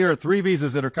Here are 3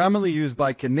 visas that are commonly used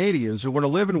by Canadians who want to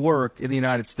live and work in the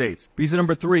United States. Visa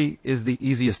number 3 is the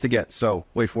easiest to get, so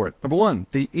wait for it. Number 1,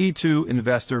 the E2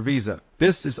 Investor Visa.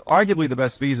 This is arguably the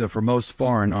best visa for most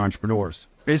foreign entrepreneurs.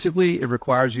 Basically, it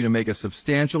requires you to make a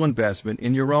substantial investment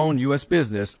in your own U.S.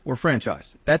 business or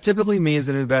franchise. That typically means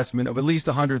an investment of at least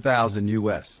 $100,000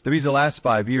 U.S. The visa lasts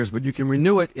 5 years, but you can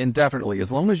renew it indefinitely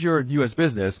as long as your U.S.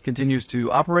 business continues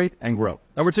to operate and grow.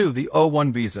 Number 2, the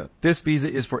O1 visa. This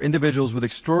visa is for individuals with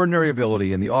extraordinary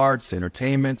ability in the arts,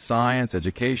 entertainment, science,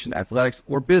 education, athletics,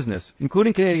 or business,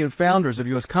 including Canadian founders of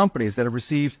U.S. companies that have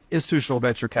received institutional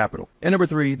venture capital. And number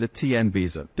 3, the TN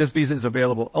visa. This visa is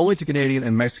available only to Canadian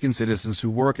and Mexican citizens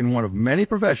who work in one of many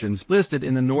professions listed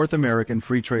in the North American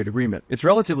Free Trade Agreement. It's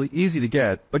relatively easy to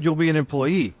get, but you'll be an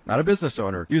employee, not a business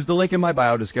owner. Use the link in my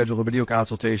bio to schedule a video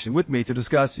consultation with me to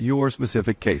discuss your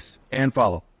specific case. And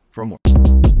follow for more.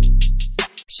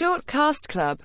 Short Cast Club